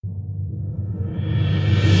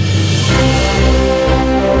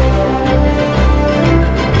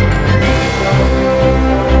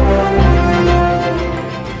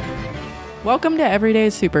Welcome to Everyday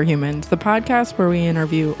Superhumans, the podcast where we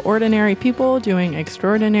interview ordinary people doing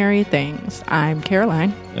extraordinary things. I'm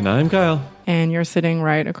Caroline. And I'm Kyle. And you're sitting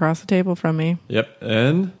right across the table from me. Yep,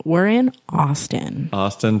 and? We're in Austin.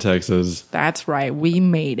 Austin, Texas. That's right, we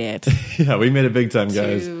made it. Yeah, we made it big time,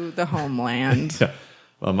 guys. To the homeland. Yeah,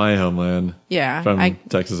 well, my homeland. Yeah. From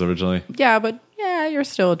Texas originally. Yeah, but you're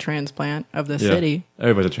still a transplant of the city.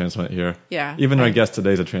 Everybody's a transplant here. Yeah. Even our guest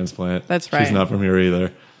today's a transplant. That's right. She's not from here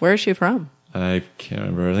either. Where is she from? I can't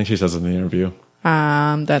remember. I think she says in the interview.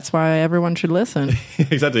 That's why everyone should listen.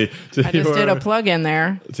 Exactly. I just did a plug in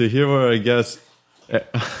there. To hear where our guest...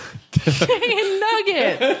 Nugget!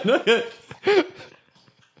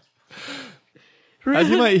 As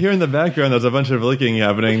you might hear in the background, there's a bunch of licking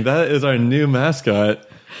happening. That is our new mascot,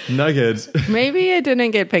 Nuggets. Maybe it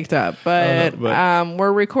didn't get picked up, but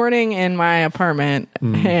we're recording in my apartment,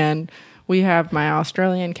 and we have my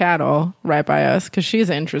Australian cattle right by us because she's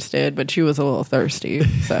interested, but she was a little thirsty.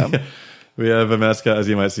 So we have a mascot, as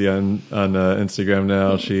you might see on Instagram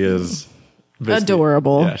now. She is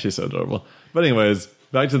adorable. Yeah, she's so adorable. But anyways,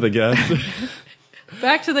 back to the guest.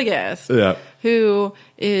 Back to the guest. Yeah. Who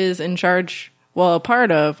is in charge, a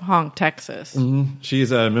part of Honk, Texas. Mm-hmm.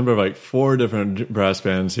 She's a member of like 4 different brass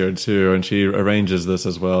bands here too, and she arranges this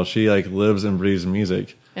as well. She lives and breathes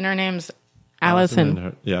music. And her name's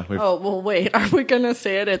Allison. Yeah. Wait. Are we going to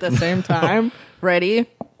say it at the same time? Ready?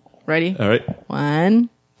 All right. 1,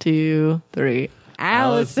 2, 3.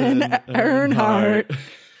 Allison Earnhardt.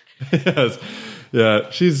 Yes.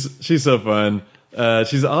 Yeah, she's so fun.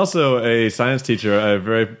 She's also a science teacher at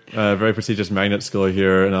a very prestigious magnet school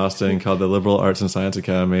here in Austin called the Liberal Arts and Science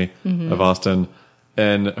Academy of Austin.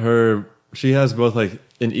 And she has both an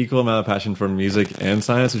equal amount of passion for music and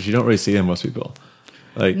science, which you don't really see in most people.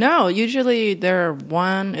 No, usually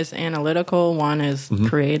one is analytical, one is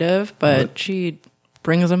creative, but she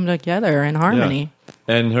brings them together in harmony.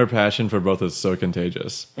 Yeah. And her passion for both is so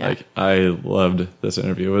contagious. Yeah. I loved this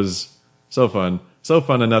interview. It was so fun. So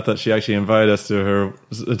fun enough that she actually invited us to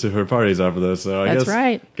her parties after this. So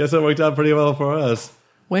I guess it worked out pretty well for us.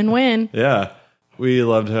 Win-win. Yeah. We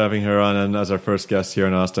loved having her on as our first guest here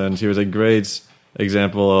in Austin. She was a great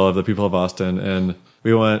example of the people of Austin, and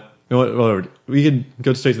we can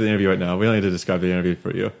go straight to the interview right now. We don't need to describe the interview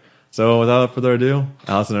for you. So without further ado,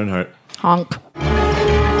 Allison Earnhardt. Honk.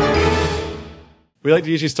 We like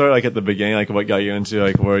to usually start at the beginning, what got you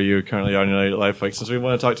into where you currently are in your life. Since we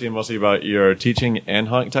want to talk to you mostly about your teaching and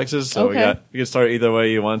Honk, Texas, so okay. we can start either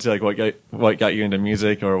way you want to, what got you into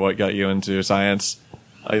music or what got you into science.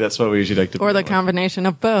 That's what we usually like to do. Or the combination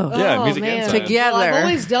of both. Yeah, music and science. Together. Well, I've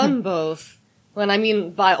always done both.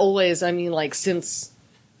 By always, I mean since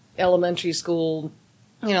elementary school.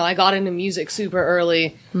 I got into music super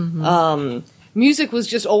early. Music was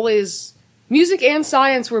just always... Music and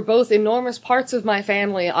science were both enormous parts of my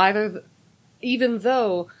family, even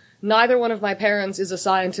though neither one of my parents is a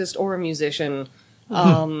scientist or a musician.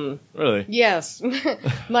 Really? Yes.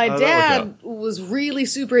 My dad was really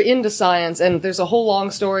super into science, and there's a whole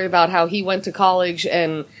long story about how he went to college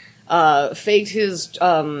and faked his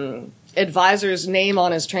advisor's name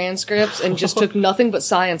on his transcripts and just took nothing but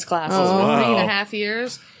science classes for 3.5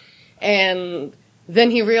 years. And...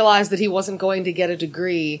 then he realized that he wasn't going to get a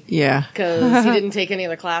degree. Yeah. Because he didn't take any of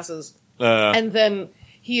the classes. And then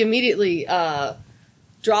he immediately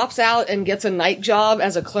drops out and gets a night job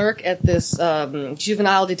as a clerk at this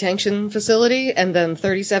juvenile detention facility. And then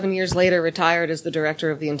 37 years later retired as the director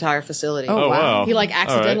of the entire facility. Oh, wow. He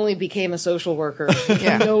accidentally became a social worker.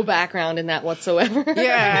 Yeah. No background in that whatsoever.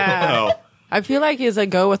 Yeah. Wow. I feel like he's a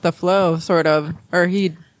go with the flow, sort of. Or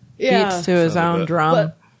he beats to his own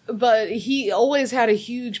drum. But he always had a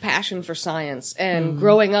huge passion for science, and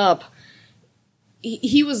growing up,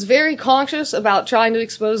 he was very conscious about trying to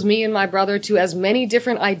expose me and my brother to as many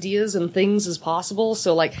different ideas and things as possible.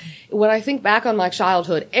 So, when I think back on my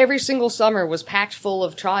childhood, every single summer was packed full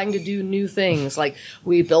of trying to do new things.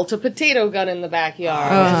 We built a potato gun in the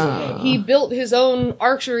backyard. He built his own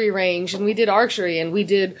archery range, and we did archery, and we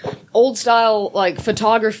did old-style,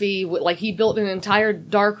 photography. He built an entire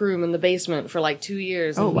darkroom in the basement for, 2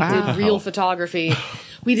 years. And we did real photography.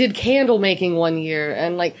 We did candle making one year,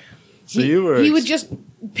 and, So he would just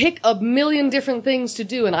pick a million different things to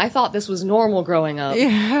do, and I thought this was normal growing up.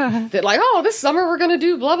 Yeah. That this summer we're gonna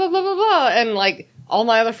do blah, blah, blah, blah, blah. And all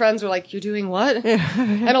my other friends were like, you're doing what? Yeah.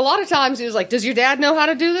 And a lot of times he was like, does your dad know how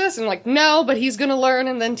to do this? And no, but he's gonna learn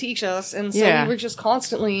and then teach us. And so we were just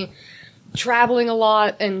constantly traveling a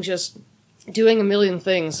lot and just doing a million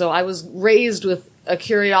things. So I was raised with a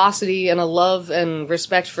curiosity and a love and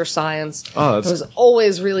respect for science. I was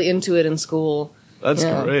always really into it in school. That's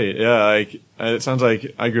great. Yeah, like it sounds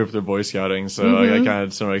like I grew up through Boy Scouting, so I kind of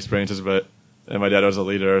had similar experiences, and my dad was a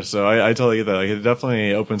leader, so I totally get that. Like, it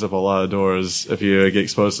definitely opens up a lot of doors if you get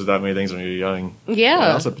exposed to that many things when you're young. Yeah.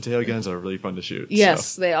 And also, potato guns are really fun to shoot. Yes,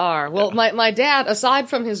 so. they are. Well, my dad, aside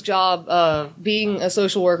from his job being a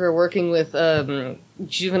social worker working with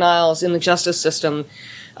juveniles in the justice system,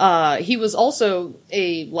 he was also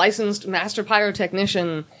a licensed master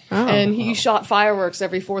pyrotechnician, and he shot fireworks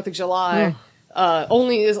every 4th of July.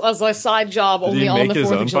 Only as a side job, only on the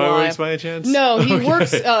 4th of July. Fireworks by any chance? No,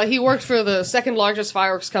 he worked for the second largest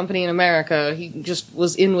fireworks company in America. He just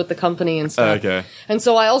was in with the company and stuff. Okay. And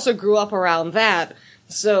so I also grew up around that.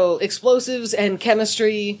 So explosives and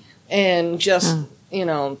chemistry and just,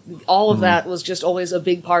 all of that was just always a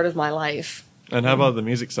big part of my life. And how about the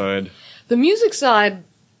music side? The music side,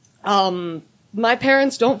 my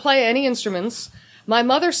parents don't play any instruments. My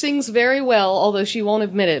mother sings very well, although she won't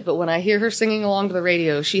admit it, but when I hear her singing along to the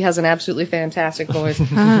radio, she has an absolutely fantastic voice.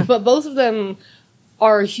 But both of them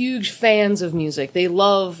are huge fans of music. They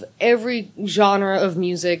love every genre of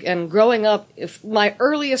music, and growing up, my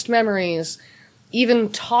earliest memories, even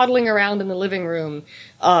toddling around in the living room,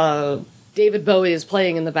 David Bowie is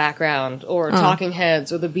playing in the background, or Talking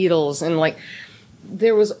Heads, or the Beatles, and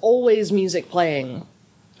there was always music playing.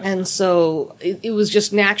 And so it was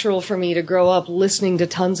just natural for me to grow up listening to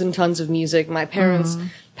tons and tons of music. My parents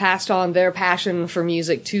passed on their passion for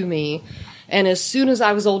music to me. And as soon as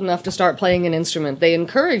I was old enough to start playing an instrument, they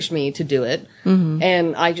encouraged me to do it.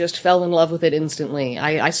 And I just fell in love with it instantly.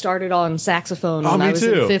 I started on saxophone when I was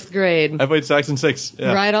in 5th grade. I played sax in 6th.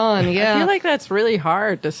 Yeah. Right on, yeah. I feel like that's really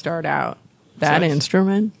hard to start out that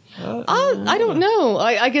instrument. I don't know.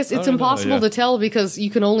 I guess it's impossible to tell because you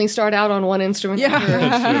can only start out on one instrument. Yeah.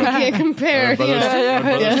 You can't compare. My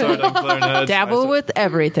brother started on clarinet. Dabble with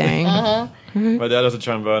everything. My dad was a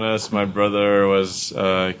trombonist, my brother was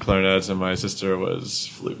clarinet, and my sister was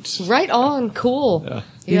flute. Right on, cool.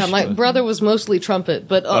 Yeah, my brother was mostly trumpet,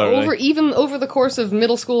 but really? over the course of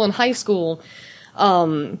middle school and high school,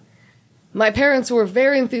 my parents were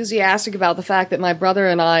very enthusiastic about the fact that my brother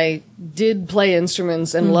and I did play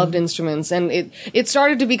instruments and loved instruments. And it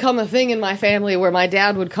started to become a thing in my family where my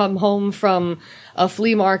dad would come home from a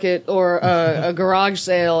flea market or a garage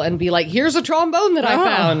sale and be like, here's a trombone that I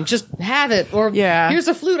found. Just have it. Or here's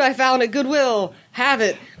a flute I found at Goodwill. Have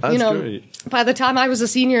it. That's great. By the time I was a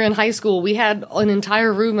senior in high school, we had an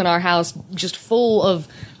entire room in our house just full of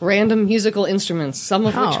random musical instruments, some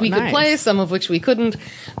of which we could play, some of which we couldn't.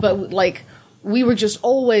 But we were just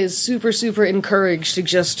always super, super encouraged to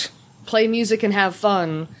just play music and have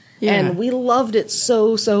fun. Yeah. And we loved it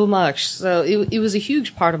so, so much. So it was a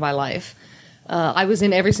huge part of my life. I was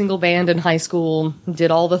in every single band in high school, did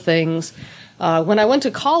all the things. When I went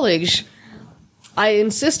to college, I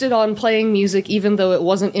insisted on playing music even though it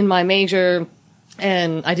wasn't in my major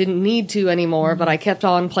and I didn't need to anymore, but I kept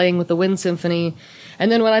on playing with the Wind Symphony.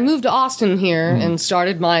 And then when I moved to Austin here and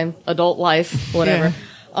started my adult life, whatever,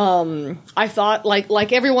 I thought,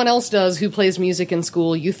 like everyone else does who plays music in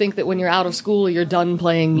school, you think that when you're out of school, you're done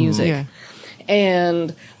playing music. Yeah.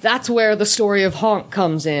 And that's where the story of Honk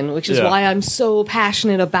comes in, which is why I'm so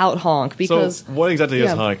passionate about Honk. Because so what exactly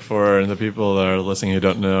is Honk for the people that are listening who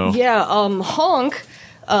don't know? Yeah, Honk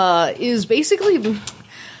is basically...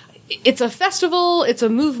 It's a festival, it's a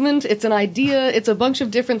movement, it's an idea, it's a bunch of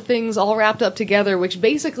different things all wrapped up together, which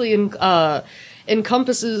basically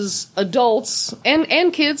encompasses adults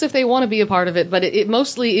and kids if they want to be a part of it, but it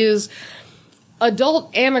mostly is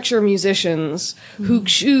adult amateur musicians who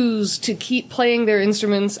choose to keep playing their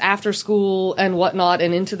instruments after school and whatnot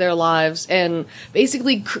and into their lives, and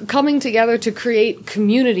basically coming together to create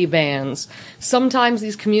community bands. Sometimes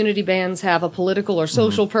these community bands have a political or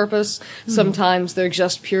social purpose. Sometimes they're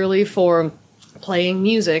just purely for playing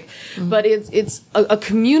music. But it's a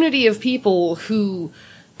community of people who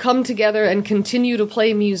come together and continue to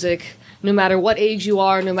play music no matter what age you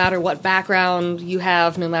are, no matter what background you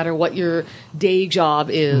have, no matter what your day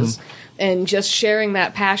job is. And just sharing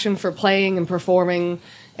that passion for playing and performing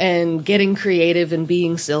and getting creative and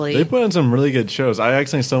being silly. They put on some really good shows. I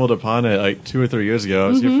actually stumbled upon it like 2 or 3 years ago. I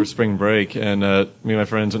was here for spring break, and me and my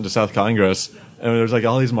friends went to South Congress, and there was like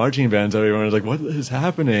all these marching bands everywhere. I was like, what is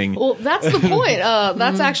happening? Well, that's the point.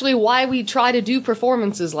 That's actually why we try to do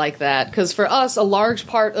performances like that. Because for us, a large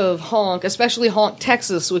part of Honk, especially Honk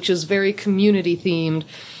Texas, which is very community themed,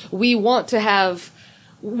 we want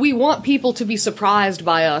people to be surprised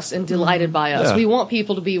by us and delighted by us. Yeah. We want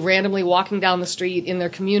people to be randomly walking down the street in their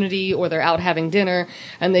community or they're out having dinner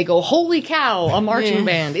and they go, holy cow, a marching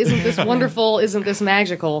band. Isn't this wonderful? Isn't this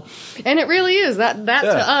magical? And it really is. That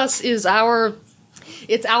to us is our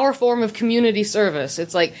It's our form of community service.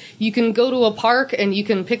 It's like you can go to a park and you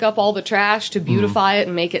can pick up all the trash to beautify it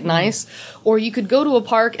and make it nice, or you could go to a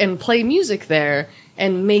park and play music there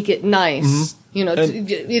and make it nice. You know,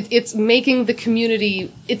 it's making the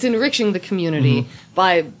community, it's enriching the community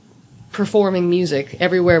by performing music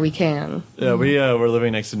everywhere we can. Yeah, we were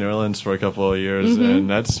living next to New Orleans for a couple of years, and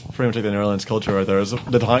that's pretty much like the New Orleans culture right there.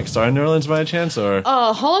 Did honk start in New Orleans by chance, or?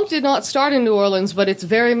 Honk did not start in New Orleans, but it's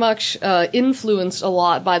very much influenced a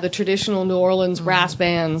lot by the traditional New Orleans brass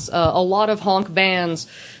bands. A lot of honk bands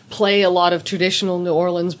play a lot of traditional New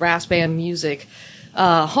Orleans brass band music.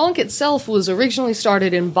 Honk itself was originally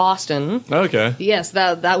started in Boston. Okay. Yes,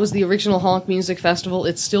 that was the original Honk Music Festival.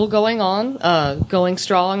 It's still going on, going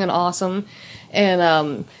strong and awesome.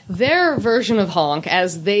 And their version of honk,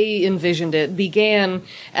 as they envisioned it, began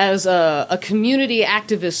as a community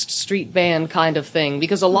activist street band kind of thing.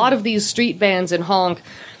 Because a lot of these street bands in honk,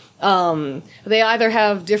 they either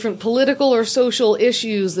have different political or social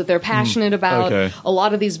issues that they're passionate about. Okay. A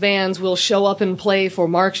lot of these bands will show up and play for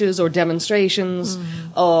marches or demonstrations,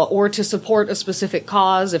 or to support a specific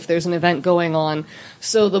cause if there's an event going on.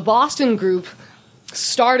 So the Boston group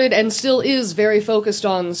started and still is very focused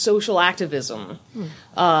on social activism.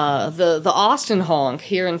 The Austin Honk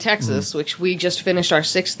here in Texas, which we just finished our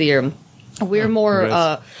 6th year, we're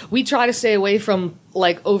more, we try to stay away from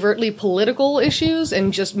like overtly political issues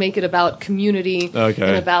and just make it about community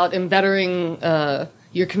and about embettering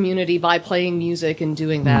your community by playing music and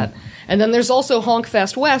doing that. And then there's also Honk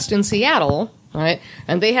Fest West in Seattle, right?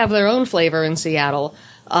 And they have their own flavor in Seattle.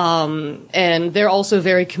 And they're also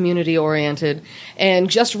very community oriented. And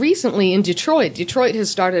just recently in Detroit has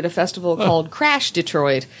started a festival called Crash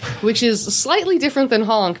Detroit, which is slightly different than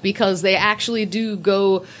Honk because they actually do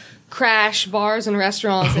go crash bars and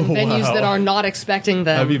restaurants and venues that are not expecting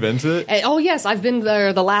them. Have you been to it? Oh, yes. I've been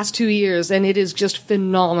there the last 2 years, and it is just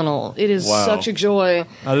phenomenal. It is such a joy.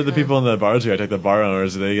 How did the people in the bars react, like the bar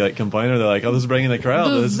owners? Do they like complain, or they're like, oh, this is bringing the crowd?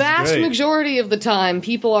 The this vast is great. majority of the time,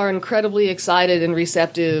 people are incredibly excited and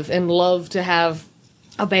receptive and love to have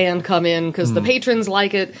a band come in because the patrons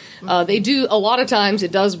like it. They do, a lot of times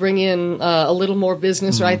it does bring in a little more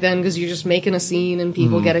business right then because you're just making a scene and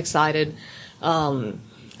people get excited.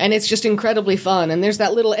 And it's just incredibly fun. And there's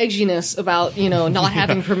that little edginess about, you know, not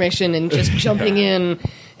having permission and just jumping in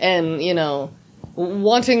and, you know,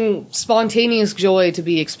 wanting spontaneous joy to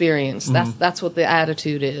be experienced. That's what the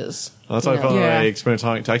attitude is. Well, that's how I felt when I experienced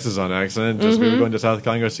Honk Texas on accident. Just we were going to South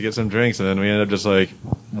Congress to get some drinks, and then we ended up just like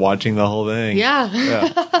watching the whole thing. Yeah.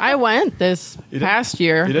 I went this past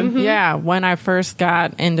year. You did? Yeah, when I first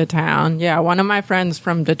got into town. Yeah, one of my friends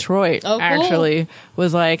from Detroit actually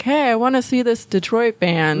was like, "Hey, I want to see this Detroit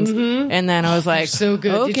band," and then I was like, "So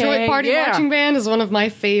good." Okay, Detroit Party Marching Band is one of my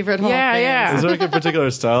favorite Honk bands. Is there like a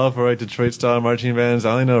particular style for like Detroit style marching bands?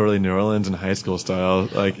 I only know really New Orleans and high school style.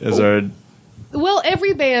 Like, is there? Well,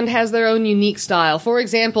 every band has their own unique style. For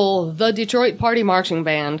example, the Detroit Party Marching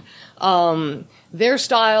Band, their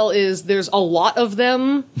style is there's a lot of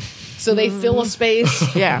them, so they fill a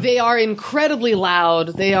space. They are incredibly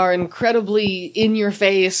loud. They are incredibly in your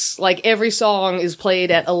face. Like, every song is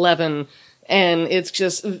played at 11, and it's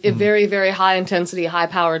just very, very high intensity, high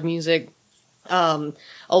powered music.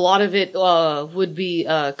 A lot of it would be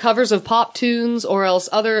covers of pop tunes, or else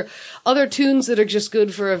other tunes that are just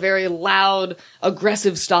good for a very loud,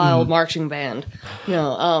 aggressive style marching band. You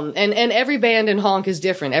know, and every band in Honk is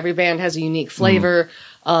different. Every band has a unique flavor.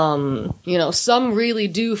 You know, some really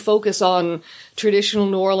do focus on traditional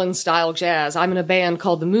New Orleans style jazz. I'm in a band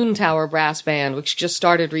called the Moon Tower Brass Band, which just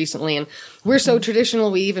started recently, and we're so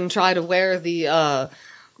traditional we even try to wear the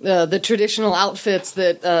traditional outfits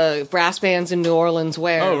that brass bands in New Orleans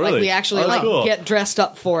wear. Oh, really? Like, we actually cool. get dressed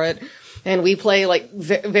up for it, and we play like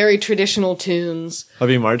very traditional tunes. Have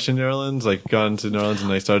you marched in New Orleans? Like, gone to New Orleans and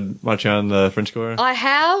they started marching on the French Corps? I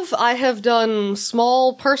have done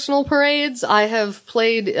small personal parades. I have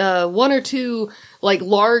played one or two like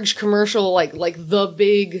large commercial, like the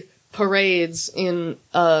big parades in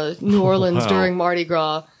New Orleans during Mardi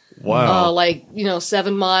Gras. Wow. Like, you know,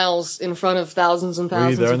 7 miles in front of thousands and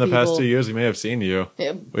thousands of people. Were you there in the past 2 years? We may have seen you.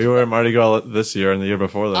 Yeah. We were at Mardi Gras this year and the year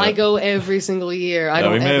before that. I go every single year. I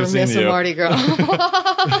don't ever miss a Mardi Gras.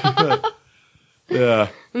 Yeah.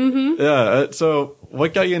 Yeah. So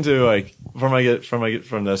what got you into, like,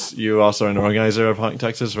 from this, you also are an organizer of Honk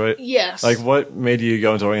Texas, right? Yes. Like, what made you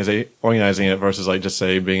go into organizing it versus, like, just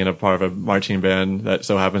say being in a part of a marching band that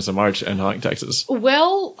so happens to march in Honk Texas?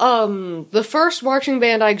 Well, the first marching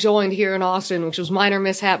band I joined here in Austin, which was Minor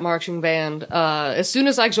Mishap Marching Band, as soon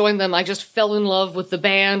as I joined them, I just fell in love with the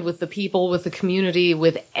band, with the people, with the community,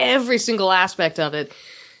 with every single aspect of it.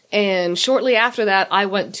 And shortly after that, I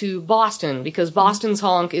went to Boston because Boston's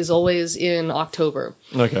honk is always in October.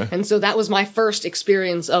 Okay. And so that was my first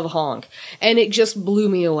experience of honk. And it just blew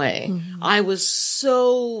me away. Mm-hmm. I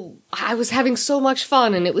was having so much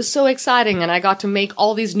fun and it was so exciting. And I got to make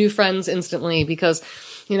all these new friends instantly because,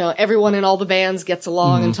 you know, everyone in all the bands gets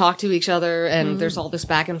along and talk to each other and there's all this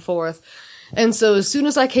back and forth. And so as soon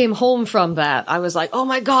as I came home from that, I was like, oh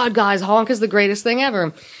my God, guys, honk is the greatest thing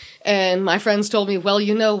ever. And my friends told me, well,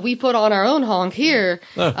 you know, we put on our own honk here.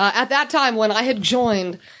 At that time, when I had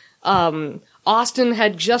joined, Austin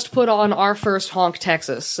had just put on our first Honk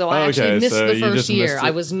Texas. So I actually missed the first year.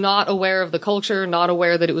 I was not aware of the culture, not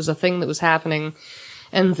aware that it was a thing that was happening.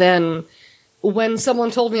 And then when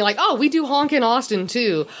someone told me, like, oh, we do honk in Austin,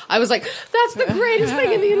 too, I was like, that's the greatest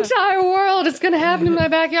thing in the entire world. It's going to happen in my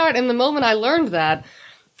backyard. And the moment I learned that,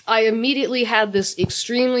 I immediately had this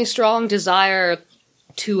extremely strong desire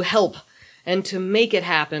to help and to make it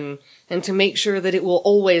happen and to make sure that it will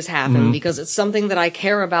always happen because it's something that I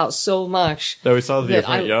care about so much. That we saw the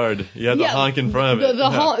front yard. You had the honk in front of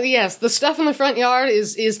it. Yes, the stuff in the front yard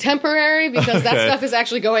is temporary because that stuff is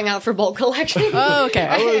actually going out for bulk collection. Oh, okay.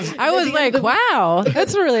 I was like, wow,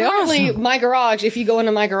 that's really awesome. My garage, if you go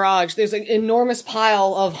into my garage, there's an enormous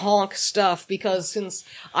pile of honk stuff because since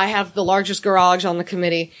I have the largest garage on the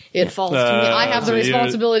committee, it falls to me. I have the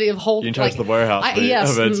responsibility of holding. You charge the warehouse.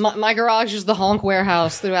 Yes, my garage is the honk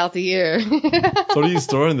warehouse throughout the year. So what are you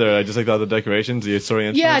storing there? Just like all the decorations? Are you storing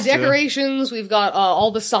instruments? Yeah, decorations. Too? We've got all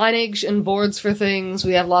the signage and boards for things.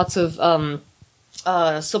 We have lots of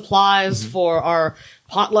supplies for our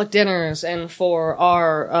potluck dinners and for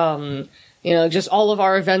our, just all of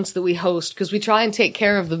our events that we host because we try and take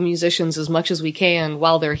care of the musicians as much as we can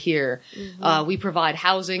while they're here. Mm-hmm. We provide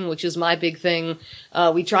housing, which is my big thing.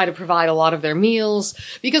 We try to provide a lot of their meals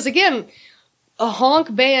because, again,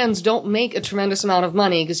 honk bands don't make a tremendous amount of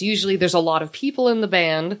money because usually there's a lot of people in the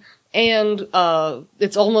band and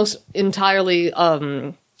it's almost entirely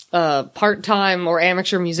part-time or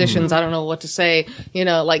amateur musicians. I don't know what to say. You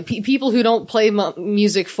know, like people who don't play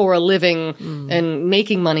music for a living and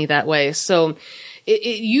making money that way. So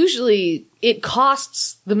it usually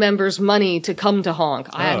costs the members money to come to honk.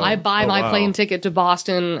 I buy my plane ticket to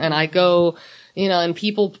Boston and I go. You know, and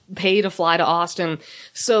people pay to fly to Austin.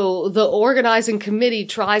 So the organizing committee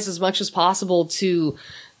tries as much as possible to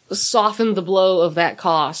soften the blow of that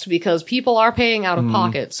cost because people are paying out of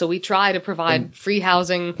pocket. So we try to provide free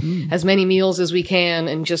housing, as many meals as we can,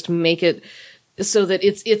 and just make it so that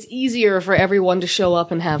it's easier for everyone to show up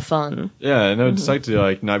and have fun. Yeah, I know it's like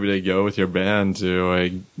to not be able to go with your band to a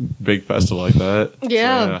big festival like that.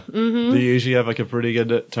 Yeah. So, do you usually have a pretty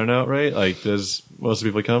good turnout rate? Like, does most of the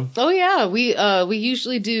people come? Oh yeah, we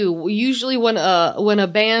usually do. Usually when a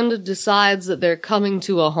band decides that they're coming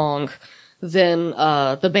to a honk, then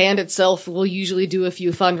the band itself will usually do a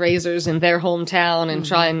few fundraisers in their hometown and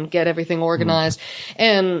try and get everything organized.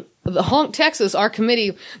 And the Honk Texas, our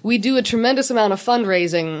committee, we do a tremendous amount of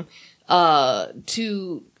fundraising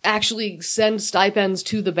to actually send stipends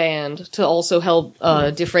to the band to also help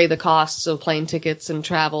defray the costs of plane tickets and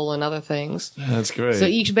travel and other things. That's great. So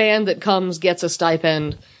each band that comes gets a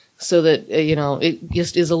stipend so that, it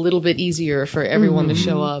just is a little bit easier for everyone to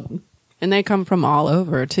show up. And they come from all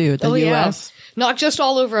over, too, the U.S.? Not just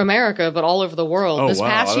all over America, but all over the world. This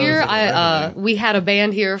past year, we had a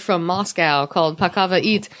band here from Moscow called Pakava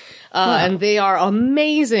Eat, and they are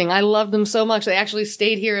amazing. I love them so much. They actually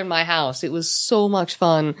stayed here in my house. It was so much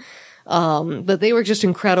fun. But they were just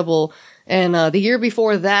incredible. And the year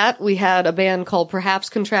before that, we had a band called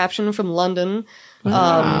Perhaps Contraption from London.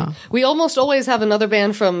 We almost always have another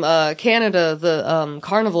band from Canada, the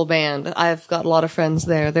Carnival Band. I've got a lot of friends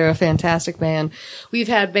there. They're a fantastic band. We've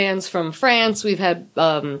had bands from France. We've had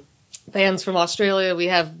bands from Australia. We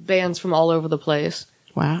have bands from all over the place.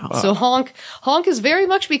 Wow. So honk is very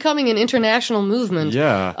much becoming an international movement.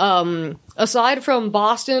 Yeah. Aside from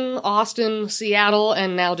Boston, Austin, Seattle,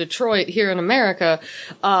 and now Detroit here in America,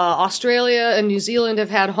 Australia and New Zealand have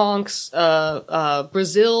had honks.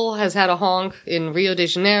 Brazil has had a honk in Rio de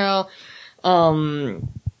Janeiro.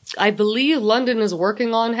 I believe London is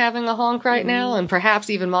working on having a honk right now, and perhaps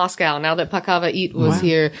even Moscow. Now that Pakava Eat was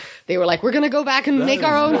here, they were like, we're going to go back and make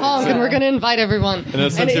our own honk, and we're going to invite everyone. And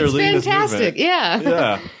it's fantastic. Yeah.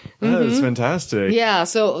 Yeah. That is fantastic. Yeah,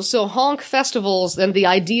 so honk festivals and the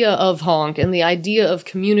idea of honk and the idea of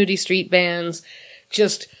community street bands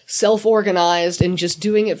just self-organized and just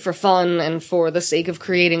doing it for fun and for the sake of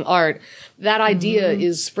creating art, that idea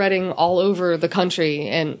is spreading all over the country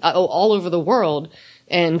and all over the world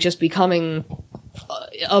and just becoming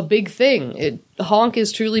a big thing. Honk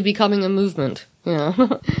is truly becoming a movement.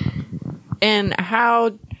 Yeah. And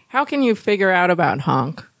how How can you figure out about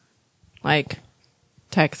honk? Like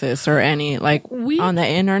Texas or any, like on the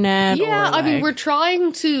internet? Yeah, or like... I mean, we're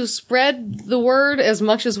trying to spread the word as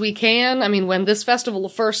much as we can. I mean, when this festival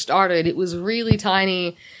first started, it was really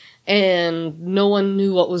tiny and no one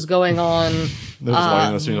knew what was going on. They're just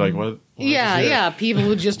walking the street like, what? Yeah. People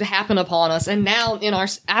would just happen upon us. And now in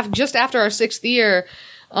just after our 6th year,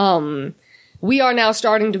 we are now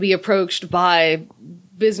starting to be approached by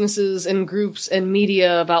businesses and groups and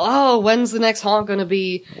media about, when's the next honk going to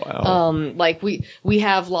be? Wow. Like we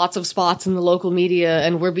have lots of spots in the local media,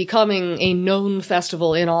 and we're becoming a known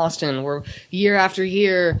festival in Austin. We're year after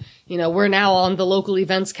year, we're now on the local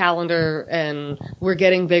events calendar, and we're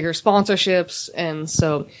getting bigger sponsorships, and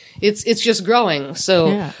so it's just growing. So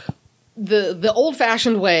Yeah. The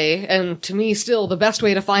old-fashioned way, and to me still the best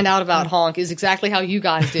way to find out about honk, is exactly how you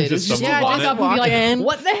guys did. It's just to walk up and be like,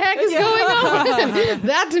 what the heck is going on?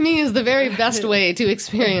 That to me is the very best way to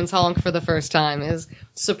experience honk for the first time, is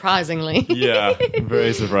surprisingly. Yeah,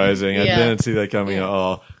 very surprising. I didn't see that coming at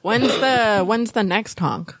all. When's the next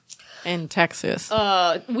honk in Texas?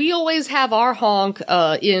 We always have our honk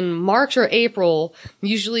in March or April,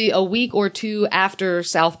 usually a week or two after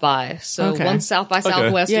South by. So once South by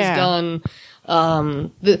Southwest is done,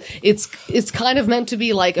 it's kind of meant to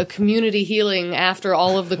be like a community healing after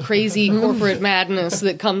all of the crazy corporate madness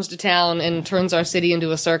that comes to town and turns our city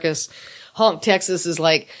into a circus. Honk Texas is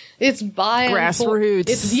like, it's buying grassroots.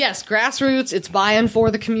 Grassroots. It's buying for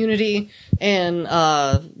the community. And,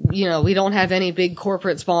 we don't have any big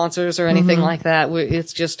corporate sponsors or anything like that.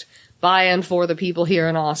 It's just buying for the people here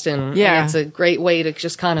in Austin. Yeah. And it's a great way to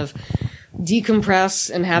just kind of decompress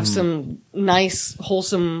and have some nice,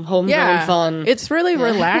 wholesome, homegrown fun. It's really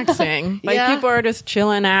relaxing. Like people are just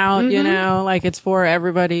chilling out, like it's for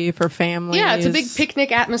everybody, for families. Yeah, it's a big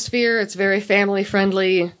picnic atmosphere. It's very family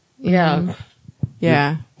friendly. Yeah.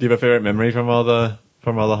 Yeah. Do you have a favorite memory from all the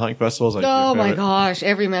honk festivals? Like oh my gosh,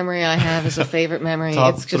 every memory I have is a favorite memory.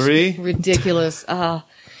 Top it's just 3? Ridiculous. Well,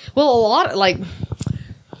 a lot, like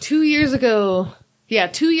 2 years ago,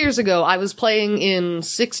 I was playing in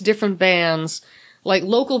 6 different bands, like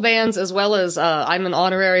local bands, as well as I'm an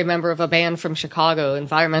honorary member of a band from Chicago,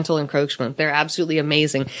 Environmental Encroachment. They're absolutely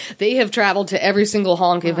amazing. They have traveled to every single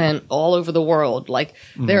honk event all over the world. Like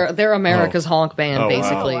they're America's honk band,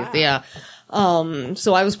 basically. Wow. Yeah.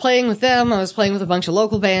 So I was playing with them. I was playing with a bunch of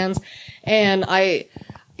local bands, and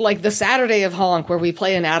like the Saturday of honk, where we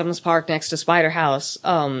play in Adams Park next to Spider House.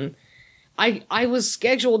 I was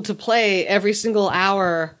scheduled to play every single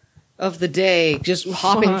hour of the day, just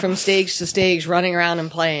hopping from stage to stage, running around and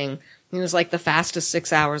playing. It was like the fastest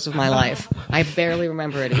 6 hours of my life. I barely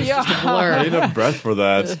remember it. It was just a blur. I need a breath for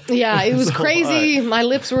that. Yeah, it was crazy. My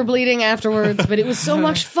lips were bleeding afterwards, but it was so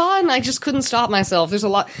much fun. I just couldn't stop myself. There's a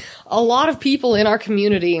lot of people in our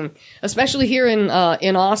community, especially here in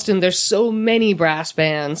Austin. There's so many brass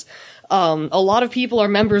bands. A lot of people are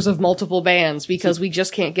members of multiple bands because we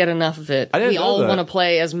just can't get enough of it. We all want to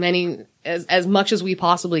play as much as we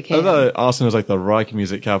possibly can. I thought Austin was like the rock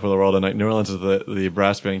music capital of the world, and like New Orleans is the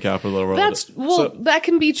brass band capital of the world. That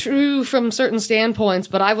can be true from certain standpoints,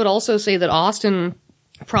 but I would also say that Austin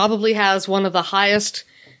probably has one of the highest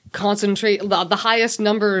the highest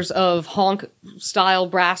numbers of honk style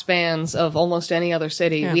brass bands of almost any other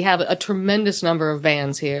city. Yeah. We have a tremendous number of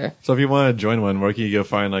bands here. So if you want to join one, where can you go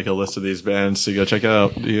find like a list of these bands to go check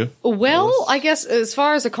out? Do you? Well, I guess as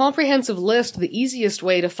far as a comprehensive list, the easiest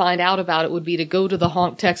way to find out about it would be to go to the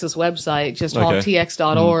Honk Texas website, just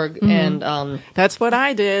honktx.org, and that's what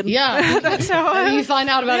I did. Yeah, that's how you find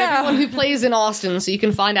out about everyone who plays in Austin. So you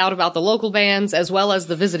can find out about the local bands as well as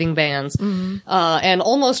the visiting bands, and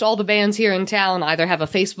almost all the bands here in town either have a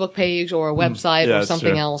Facebook page or a website or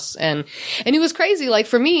something else. And it was crazy. Like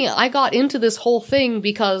for me, I got into this whole thing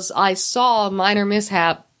because I saw Minor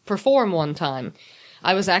Mishap perform one time.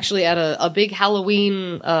 I was actually at a big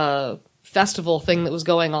Halloween festival thing that was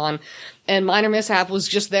going on, and Minor Mishap was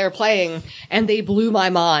just there playing, and they blew my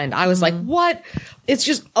mind. I was like, what? It's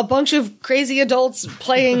just a bunch of crazy adults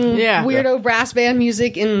playing weirdo brass band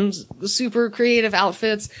music in super creative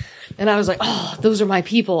outfits. And I was like, oh, those are my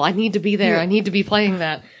people. I need to be there. I need to be playing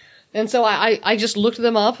that. And so I just looked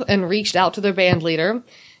them up and reached out to their band leader.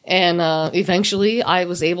 And eventually I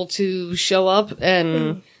was able to show up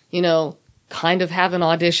and, kind of have an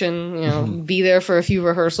audition, be there for a few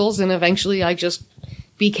rehearsals. And eventually I just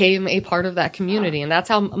became a part of that community. And that's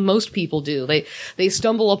how most people do. They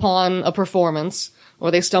stumble upon a performance or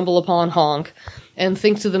they stumble upon honk and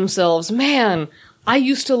think to themselves, man, I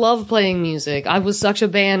used to love playing music. I was such a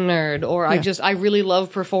band nerd, or I really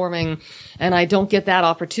love performing, and I don't get that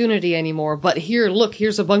opportunity anymore. But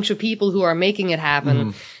here's a bunch of people who are making it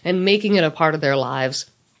happen and making it a part of their lives.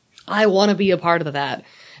 I want to be a part of that.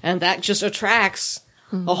 And that just attracts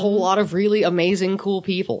a whole lot of really amazing, cool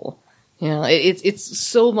people. You know, it's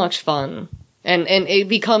so much fun. And it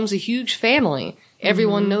becomes a huge family.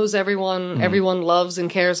 Everyone knows everyone. Everyone loves and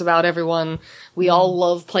cares about everyone. We all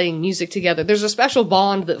love playing music together. There's a special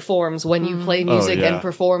bond that forms when you play music and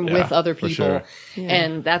perform with other people. Sure.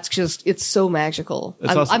 And that's just, it's so magical.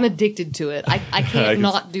 I'm addicted to it. I can't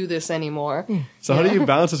not do this anymore. So how do you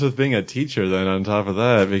balance this with being a teacher then on top of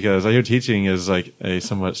that? Because I hear teaching is like a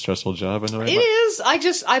somewhat stressful job in a way. It is.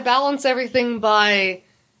 I balance everything by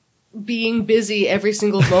being busy every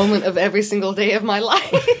single moment of every single day of my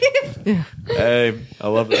life. Hey, I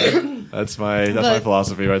love that. That's my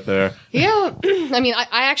philosophy right there. Yeah. I mean, I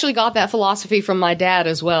actually got that philosophy from my dad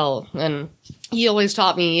as well. And he always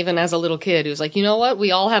taught me, even as a little kid, he was like, you know what?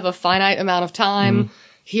 We all have a finite amount of time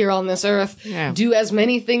here on this earth. Yeah. Do as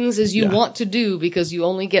many things as you want to do because you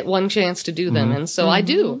only get one chance to do them. And so I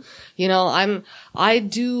do. You know, I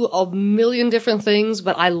do a million different things,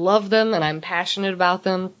 but I love them and I'm passionate about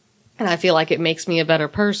them. And I feel like it makes me a better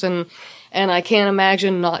person. And I can't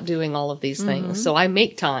imagine not doing all of these things. So I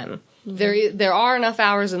make time. There are enough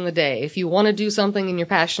hours in the day. If you want to do something and you're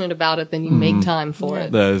passionate about it, then you make time for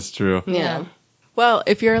it. That is true. Yeah. Well,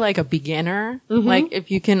 if you're like a beginner, like if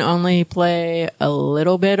you can only play a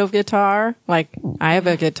little bit of guitar, like I have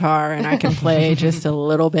a guitar and I can play just a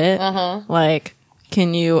little bit, like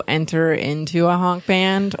can you enter into a honk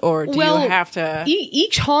band, or do you have to?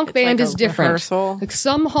 Each honk band is different. Like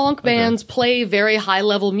some honk bands play very high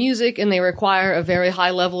level music and they require a very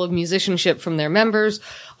high level of musicianship from their members.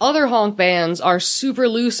 Other honk bands are super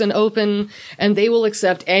loose and open, and they will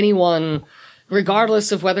accept anyone,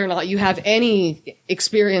 regardless of whether or not you have any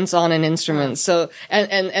experience on an instrument. So,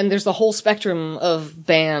 and there's the whole spectrum of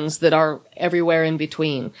bands that are everywhere in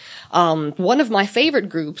between. One of my favorite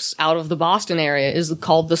groups out of the Boston area is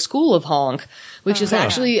called the School of Honk, which is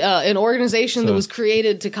actually an organization that was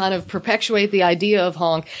created to kind of perpetuate the idea of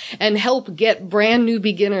honk and help get brand new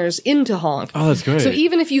beginners into honk. Oh, that's great. So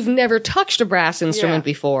even if you've never touched a brass instrument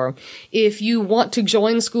before, if you want to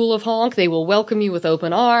join School of Honk, they will welcome you with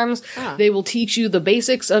open arms. They will teach you the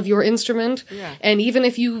basics of your instrument. And even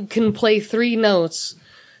if you can play 3 notes,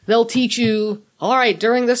 they'll teach you, all right,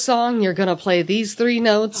 during this song, you're going to play these 3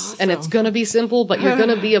 notes, and it's going to be simple, but you're going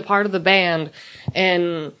to be a part of the band.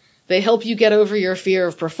 And they help you get over your fear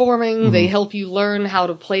of performing. They help you learn how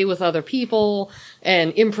to play with other people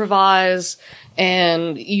and improvise.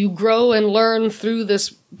 And you grow and learn through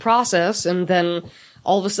this process. And then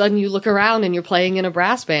all of a sudden you look around and you're playing in a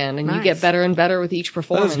brass band and you get better and better with each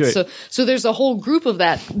performance. So there's a whole group of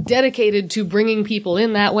that dedicated to bringing people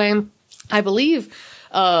in that way. I believe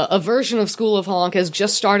a version of School of Honk has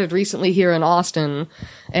just started recently here in Austin.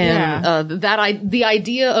 And the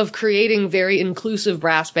idea of creating very inclusive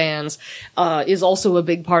brass bands is also a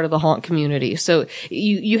big part of the honk community. So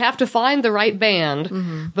you have to find the right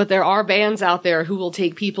band, but there are bands out there who will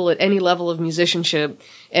take people at any level of musicianship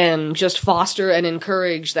and just foster and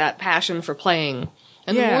encourage that passion for playing.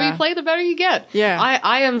 And the more you play, the better you get.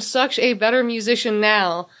 I am such a better musician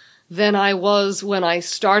now than I was when I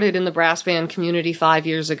started in the brass band community 5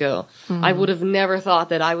 years ago. I would have never thought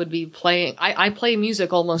that I would be playing. I play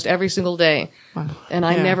music almost every single day. Wow. And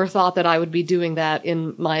I never thought that I would be doing that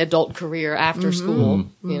in my adult career after school.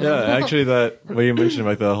 You know? Yeah, actually that, what you mentioned,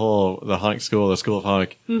 like the honk school, the School of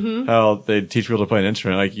Honk, how they teach people to play an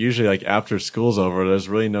instrument. Like usually like after school's over, there's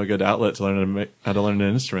really no good outlet to learn how to learn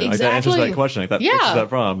an instrument. Exactly. Like that answers that question. Like that fixes that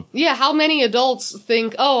problem. Yeah, how many adults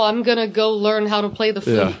think, oh, I'm going to go learn how to play the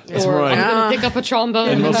flute. Or I'm going to pick up a trombone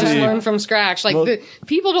and just learn from scratch. Like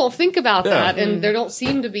people don't think about that, and there don't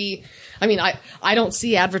seem to be. I mean, I don't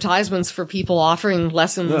see advertisements for people offering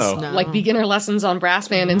lessons, like beginner lessons on brass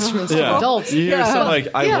band instruments to adults. You hear something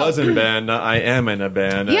like, I was in band, not I am in a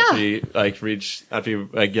band. After you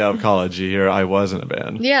get out of college, you hear, I was in a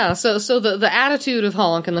band. Yeah, so the attitude of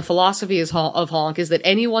honk and the philosophy of honk is that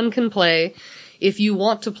anyone can play. If you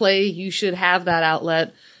want to play, you should have that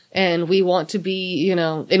outlet. And we want to be,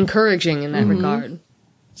 encouraging in that regard.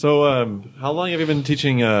 So, how long have you been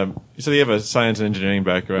teaching? You said you have a science and engineering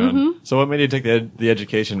background. So, what made you take the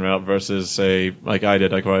education route versus, say, like I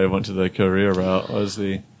did, like where I went to the career route?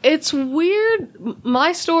 It's weird.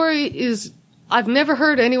 My story is, I've never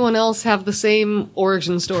heard anyone else have the same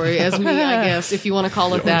origin story as me, I guess, if you want to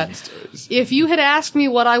call it that. If you had asked me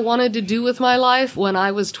what I wanted to do with my life when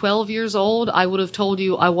I was 12 years old, I would have told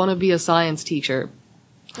you I want to be a science teacher.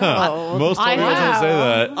 Most 12-year-olds say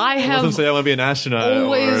that. I have most say I want to be an astronaut.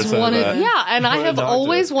 always wanted, and I have doctor.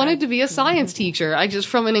 always wanted to be a science teacher. I just,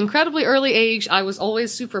 from an incredibly early age, I was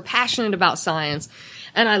always super passionate about science.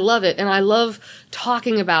 And I love it, and I love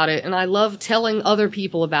talking about it, and I love telling other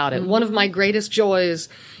people about it. One of my greatest joys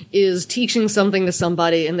is teaching something to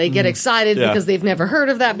somebody, and they get excited because they've never heard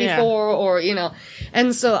of that before, or,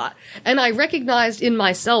 and so, and I recognized in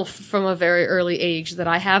myself from a very early age that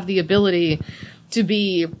I have the ability to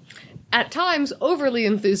be, at times, overly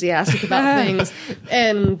enthusiastic about things,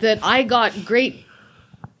 and that I got great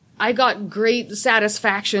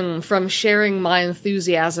satisfaction from sharing my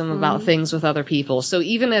enthusiasm about things with other people. So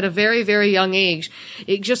even at a very, very young age,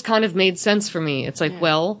 it just kind of made sense for me. It's like,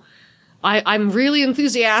 well, I'm really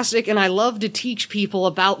enthusiastic and I love to teach people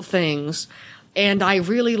about things, and I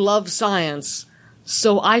really love science.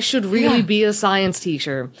 So I should really be a science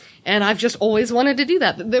teacher. And I've just always wanted to do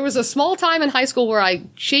that. There was a small time in high school where I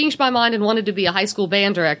changed my mind and wanted to be a high school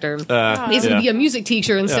band director. Basically be a music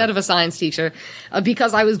teacher instead of a science teacher,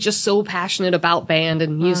 because I was just so passionate about band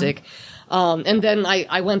and music. And then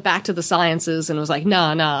I went back to the sciences and was like,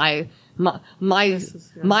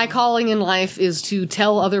 my calling in life is to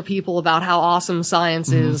tell other people about how awesome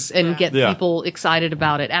science is and get people excited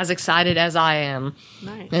about it, as excited as I am.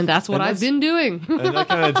 Nice. And that's what I've been doing. And that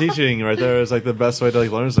kind of teaching right there is like the best way to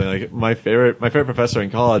like learn something. Like my favorite professor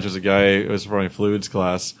in college was a guy who was running fluids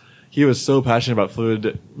class. He was so passionate about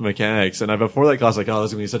fluid mechanics, and before that class, like, oh,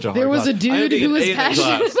 this is gonna be such a hard There was class. a dude who was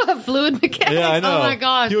passionate about fluid mechanics. Yeah, I know. Oh my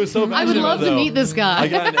gosh. He was so passionate. I would love to meet this guy. I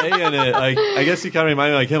got an A in it. Like, I guess he kind of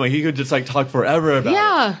reminded me like him. Like, he could just like talk forever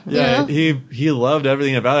about it. Yeah. He loved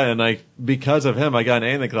everything about it, and like because of him, I got an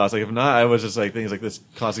A in the class. Like, if not, I was just like things like this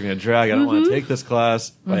class is gonna drag. I don't want to take this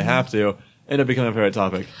class, but I have to. Ended up becoming a favorite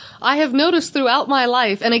topic. I have noticed throughout my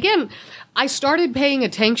life, and again, I started paying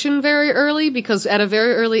attention very early because at a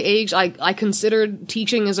very early age, I considered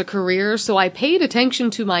teaching as a career, so I paid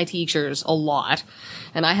attention to my teachers a lot.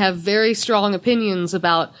 And I have very strong opinions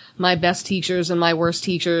about my best teachers and my worst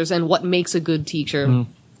teachers and what makes a good teacher.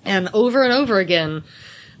 And over again,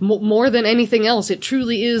 more than anything else, it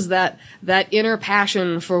truly is that inner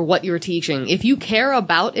passion for what you're teaching. If you care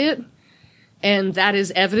about it, and that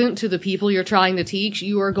is evident to the people you're trying to teach,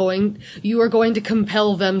 you are going to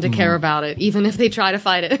compel them to care about it, even if they try to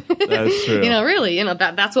fight it. That's true. Really,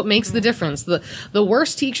 that's what makes the difference. The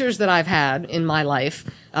worst teachers that I've had in my life,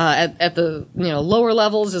 at the, lower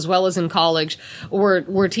levels as well as in college,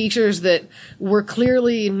 were teachers that were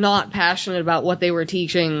clearly not passionate about what they were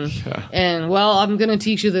teaching. Yeah. And, well, I'm going to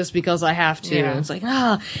teach you this because I have to. Yeah. And it's like,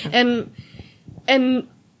 and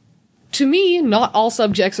to me, not all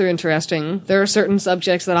subjects are interesting. There are certain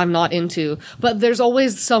subjects that I'm not into, but there's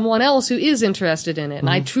always someone else who is interested in it. And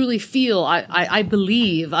I truly feel, I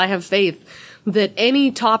believe, I have faith that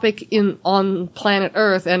any topic on planet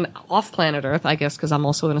Earth and off planet Earth, I guess, because I'm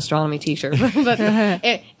also an astronomy teacher, but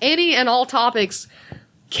any and all topics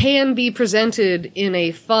can be presented in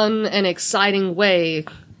a fun and exciting way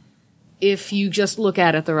if you just look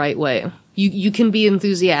at it the right way. You can be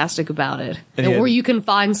enthusiastic about it, or you can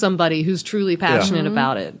find somebody who's truly passionate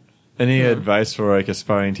about it. Any advice for like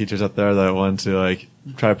aspiring teachers out there that want to like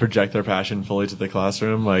try to project their passion fully to the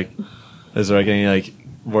classroom? Like, is there like any like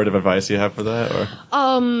word of advice you have for that?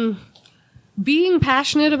 Or being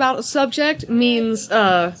passionate about a subject means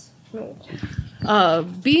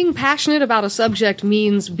being passionate about a subject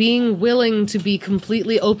means being willing to be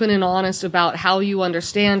completely open and honest about how you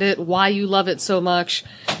understand it, why you love it so much.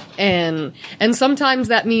 And sometimes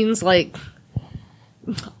that means like,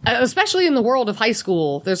 especially in the world of high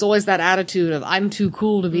school, there's always that attitude of I'm too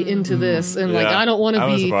cool to be into this, and like I don't want to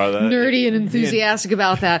be nerdy and enthusiastic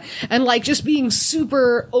about that, and like just being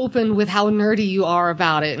super open with how nerdy you are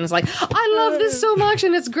about it, and it's like I love this so much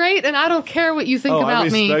and it's great, and I don't care what you think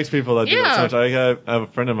about me. I respect people that do that so much. I have a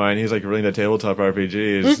friend of mine. He's like really into tabletop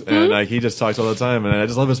RPGs, and like he just talks all the time, and I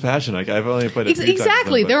just love his passion. Like I've only played a few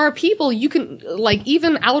exactly. times, there are people you can like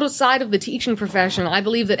even outside of the teaching profession. I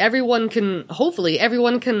believe that everyone can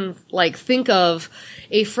like think of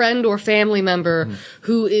a friend or family member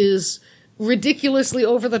who is ridiculously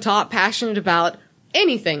over the top passionate about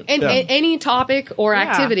anything and any topic or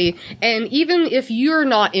activity, and even if you're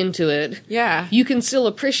not into it, you can still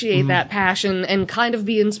appreciate that passion and kind of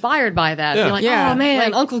be inspired by that. Be like, oh man,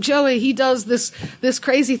 like, Uncle Joey, he does this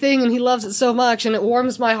crazy thing and he loves it so much, and it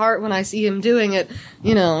warms my heart when I see him doing it.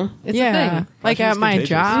 It's a thing. Like at my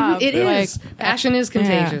job, it is. Passion is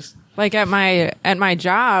contagious. Like at my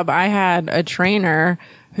job, I had a trainer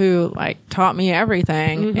who like taught me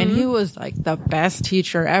everything, and he was like the best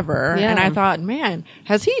teacher ever. Yeah. And I thought, man,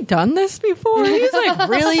 has he done this before? He's like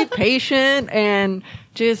really patient, and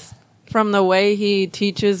just from the way he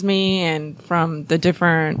teaches me and from the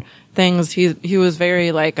different things, he was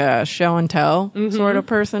very like a show and tell sort of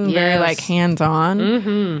person, very like hands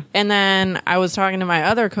on. And then I was talking to my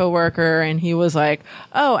other coworker, and he was like,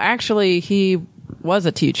 "Oh, actually, he was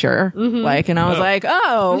a teacher." Like, and I was like,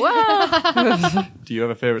 "Oh, wow." Do you have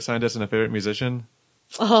a favorite scientist and a favorite musician?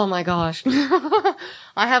 Oh my gosh. I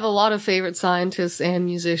have a lot of favorite scientists and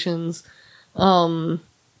musicians.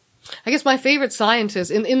 I guess my favorite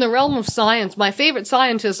scientists, in the realm of science, my favorite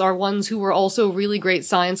scientists are ones who were also really great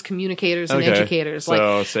science communicators and educators. So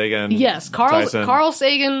like Sagan, yes, Carl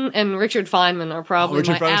Sagan and Richard Feynman are probably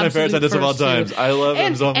Richard Feynman's my favorite scientist of all time. I love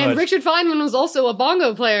him so much. And Richard Feynman was also a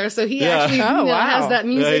bongo player, so he actually has that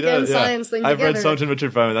music and science thing together. I've read so much in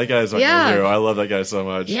Richard Feynman. That guy's my hero. I love that guy so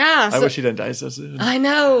much. Yeah, I wish he didn't die so soon. I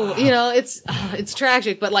know. It's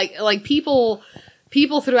tragic, but like people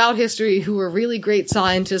throughout history who were really great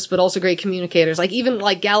scientists, but also great communicators. Like even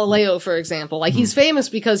like Galileo, for example. Like he's famous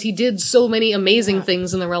because he did so many amazing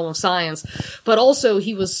things in the realm of science, but also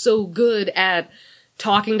he was so good at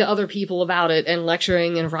talking to other people about it and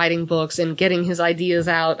lecturing and writing books and getting his ideas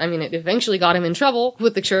out. I mean, it eventually got him in trouble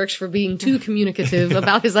with the church for being too communicative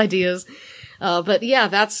about his ideas. But yeah,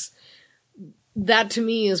 that to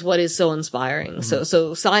me is what is so inspiring.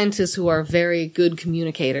 So scientists who are very good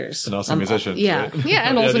communicators. And also musicians. Yeah. Right? Yeah.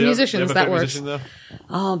 And also musicians. That works. Musician,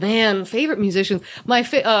 oh man. Favorite musicians.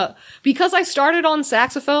 Because I started on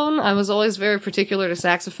saxophone, I was always very particular to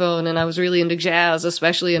saxophone, and I was really into jazz,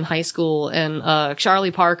 especially in high school. And,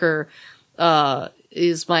 Charlie Parker,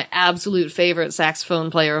 is my absolute favorite saxophone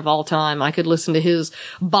player of all time. I could listen to his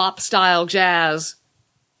bop style jazz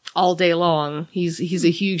all day long. He's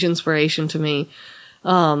a huge inspiration to me.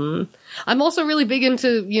 I'm also really big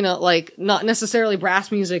into, like not necessarily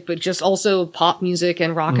brass music, but just also pop music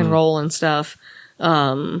and rock and roll and stuff.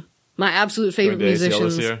 My absolute favorite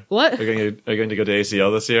musicians. What? Are you going to go to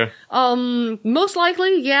ACL this year? Most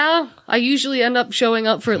likely, yeah. I usually end up showing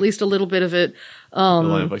up for at least a little bit of it. I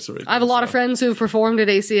have a lot of friends who have performed at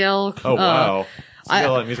ACL. Oh, wow.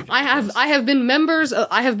 I have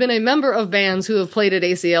been a member of bands who have played at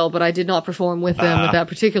ACL, but I did not perform with them at that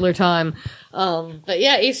particular time. But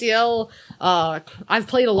yeah, ACL, I've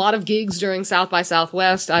played a lot of gigs during South by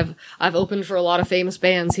Southwest. I've opened for a lot of famous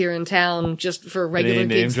bands here in town just for regular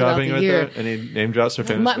gigs throughout the year. Any name drops for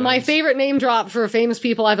famous bands? My favorite name drop for famous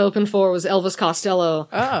people I've opened for was Elvis Costello.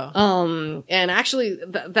 Oh. And actually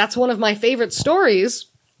that's one of my favorite stories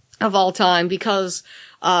of all time because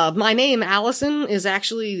my name, Allison, is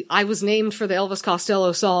actually, I was named for the Elvis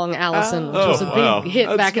Costello song, Allison, which was a big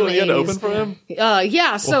hit back in the 80s. You had to open for him?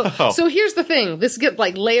 Yeah, so here's the thing. This gets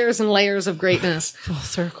like layers and layers of greatness. Full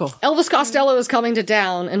circle. Elvis Costello is coming to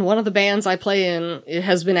town, and one of the bands I play in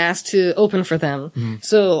has been asked to open for them.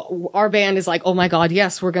 So our band is like, oh my god,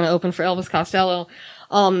 yes, we're gonna open for Elvis Costello.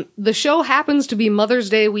 The show happens to be Mother's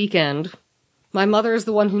Day weekend. My mother is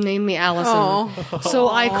the one who named me Allison. Aww. So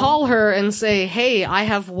I call her and say, hey, I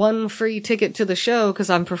have one free ticket to the show because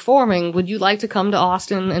I'm performing. Would you like to come to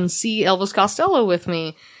Austin and see Elvis Costello with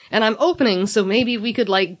me? And I'm opening, so maybe we could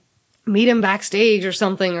like meet him backstage or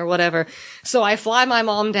something or whatever. So I fly my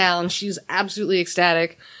mom down. She's absolutely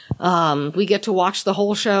ecstatic. We get to watch the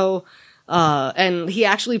whole show. And he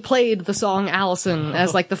actually played the song Allison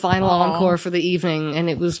as like the final encore for the evening. And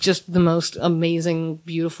it was just the most amazing,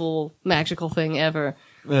 beautiful, magical thing ever.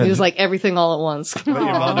 It was like everything all at once. But your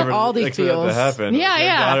mom never all these expected that to happen.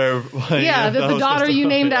 Yeah. The daughter you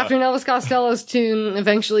named after an Elvis Costello's tune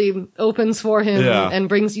eventually opens for him and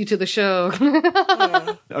brings you to the show.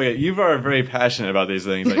 Okay, you are very passionate about these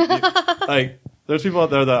things. Like there's people out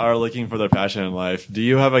there that are looking for their passion in life. Do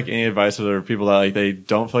you have like any advice for the people that like they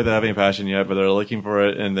don't feel like they have any passion yet, but they're looking for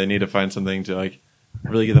it and they need to find something to like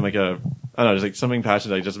really give them like I don't know, just like something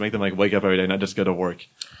passionate, like just make them like wake up every day, not just go to work? Do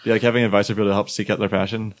you like having advice for people to help seek out their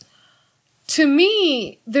passion? To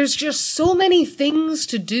me, there's just so many things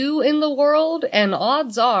to do in the world, and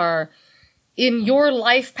odds are, in your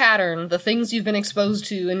life pattern, the things you've been exposed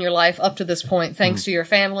to in your life up to this point, thanks to your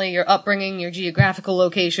family, your upbringing, your geographical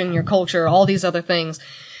location, your culture, all these other things,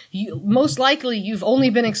 most likely you've only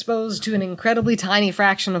been exposed to an incredibly tiny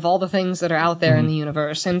fraction of all the things that are out there in the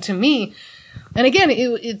universe. And to me, and again,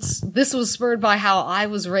 this was spurred by how I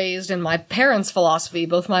was raised and my parents' philosophy,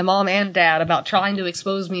 both my mom and dad, about trying to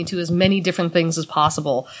expose me to as many different things as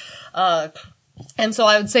possible. And so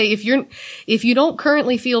I would say if you don't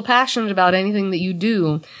currently feel passionate about anything that you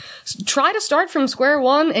do, try to start from square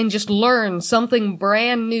one and just learn something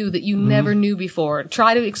brand new that you never knew before.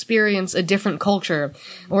 Try to experience a different culture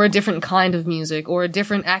or a different kind of music or a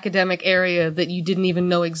different academic area that you didn't even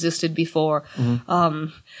know existed before.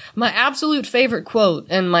 My absolute favorite quote,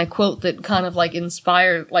 and my quote that kind of like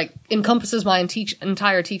encompasses my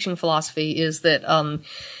entire teaching philosophy, is that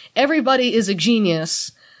everybody is a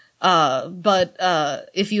genius. But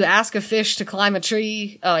if you ask a fish to climb a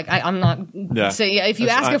tree, I'm not saying, if you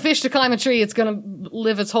ask a fish to climb a tree, it's gonna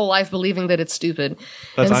live its whole life believing that it's stupid.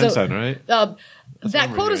 That's Einstein, right?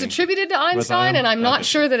 That quote is attributed to Einstein, and I'm not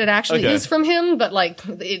sure that it actually is from him, but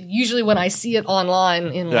usually when I see it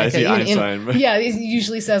online it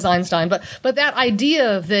usually says Einstein. But that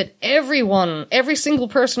idea that every single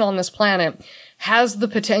person on this planet has the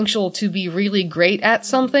potential to be really great at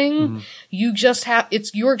something. You just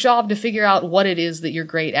it's your job to figure out what it is that you're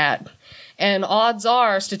great at. And odds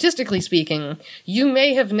are, statistically speaking, you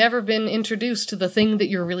may have never been introduced to the thing that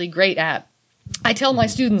you're really great at. I tell my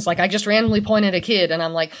students, I just randomly point at a kid and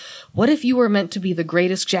I'm like, what if you were meant to be the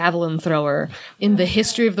greatest javelin thrower in the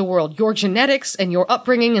history of the world? Your genetics and your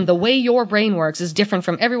upbringing and the way your brain works is different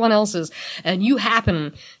from everyone else's, and you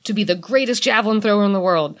happen to be the greatest javelin thrower in the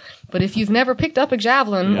world. But if you've never picked up a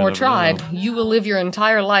javelin or tried, you will live your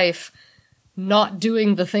entire life not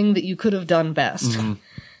doing the thing that you could have done best.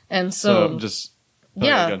 And so just...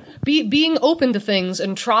 being open to things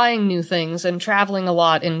and trying new things and traveling a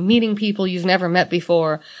lot and meeting people you've never met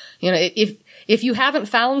before. If you haven't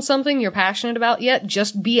found something you're passionate about yet,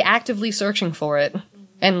 just be actively searching for it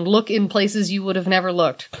and look in places you would have never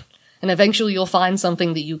looked. And eventually you'll find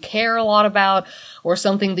something that you care a lot about or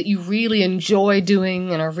something that you really enjoy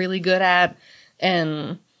doing and are really good at.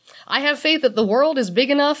 And I have faith that the world is big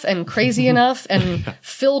enough and crazy enough and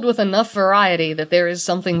filled with enough variety that there is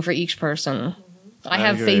something for each person. I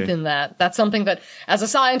have faith in that. That's something that, as a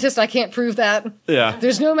scientist, I can't prove that. Yeah.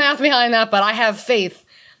 There's no math behind that, but I have faith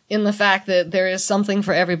in the fact that there is something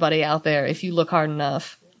for everybody out there if you look hard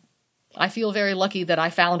enough. I feel very lucky that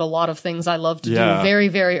I found a lot of things I love to do very,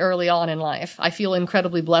 very early on in life. I feel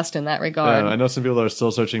incredibly blessed in that regard. Yeah, I know some people that are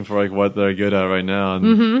still searching for what they're good at right now,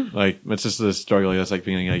 and it's just a struggle. That's like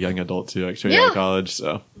being a young adult too, straight out of college.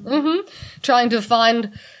 So trying to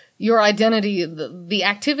find your identity, the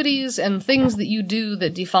activities and things that you do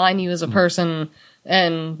that define you as a person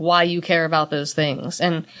and why you care about those things.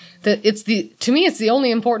 And to me, it's the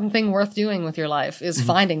only important thing worth doing with your life is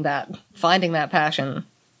finding that passion.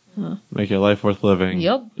 Make your life worth living.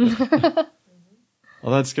 Yep. Well,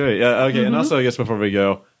 that's great. Yeah. Okay. And also, I guess before we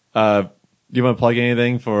go, do you want to plug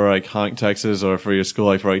anything for Honk Texas or for your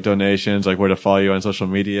school, for donations, where to follow you on social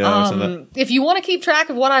media? If you want to keep track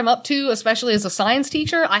of what I'm up to, especially as a science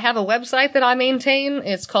teacher, I have a website that I maintain.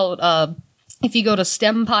 It's called, if you go to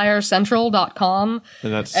STEMpirecentral.com.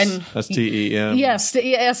 And that's TEM. Yes,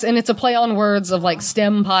 and it's a play on words of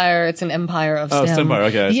STEMpire. It's an empire of STEM. Oh, STEMpire,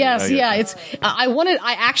 okay. It's,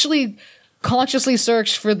 I actually consciously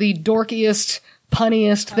searched for the dorkiest,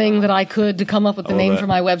 punniest thing that I could to come up with the name for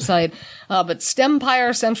my website. But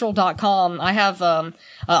STEMpirecentral.com. I have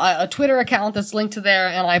a Twitter account that's linked to there,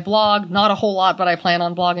 and I blog, not a whole lot, but I plan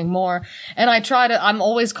on blogging more. And I'm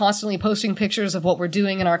always constantly posting pictures of what we're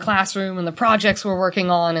doing in our classroom and the projects we're working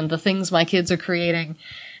on and the things my kids are creating.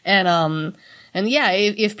 And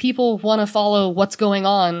if people want to follow what's going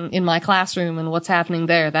on in my classroom and what's happening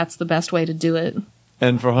there, that's the best way to do it.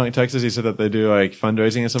 And for Honk Texas, you said that they do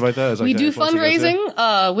fundraising and stuff like that? We do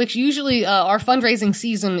fundraising, which usually our fundraising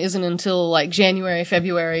season isn't until January,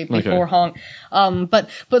 February before Honk. But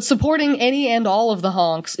supporting any and all of the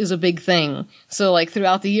Honks is a big thing. So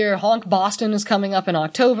throughout the year, Honk Boston is coming up in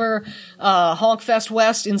October. Honk Fest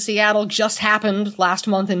West in Seattle just happened last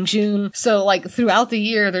month in June. So throughout the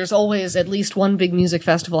year, there's always at least one big music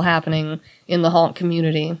festival happening in the Honk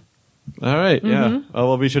community. All right, yeah.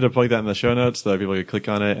 We'll be sure to plug that in the show notes so that people could click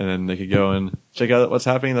on it and then they could go and check out what's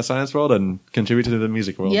happening in the science world and contribute to the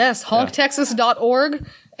music world. Yes, honktexas.org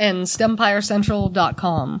and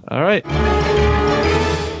STEMpirecentral.com. All right.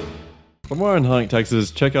 For more on Honk Texas,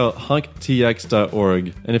 check out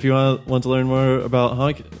honktx.org. And if you want to learn more about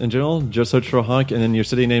Honk in general, just search for Honk and then your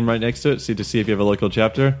city name right next to it to see if you have a local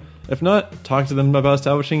chapter. If not, talk to them about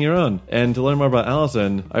establishing your own. And to learn more about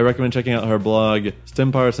Allison, I recommend checking out her blog,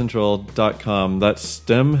 STEMpirecentral.com. That's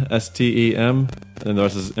STEM, STEM, and the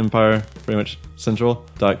rest is Empire, pretty much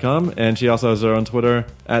Central.com. And she also has her own Twitter,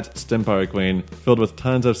 @StemPowerQueen, filled with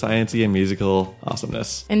tons of sciencey and musical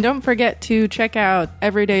awesomeness. And don't forget to check out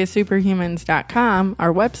everydaysuperhumans.com,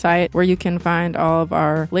 our website, where you can find all of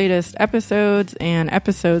our latest episodes and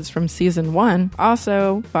episodes from season 1.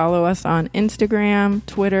 Also, follow us on Instagram,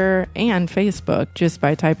 Twitter, and Facebook just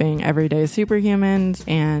by typing Everyday Superhumans,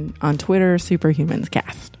 and on Twitter,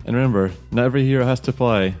 SuperhumansCast. And remember, not every hero has to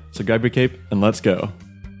fly, so grab your cape and let's go.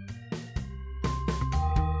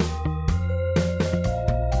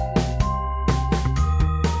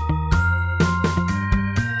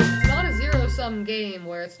 Game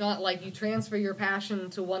where it's not like you transfer your passion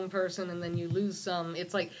to one person and then you lose some.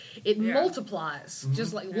 It's like it multiplies.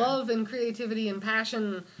 Just like love and creativity and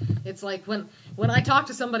passion. It's like when I talk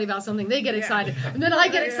to somebody about something, they get excited, and then I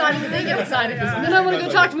get excited and they get excited, and then I want to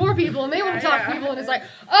go talk to more people and they want to talk to people, and it's like,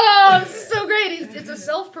 oh, this is so great. It's a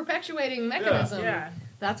self-perpetuating mechanism.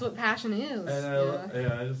 That's what passion is.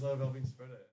 And I just love helping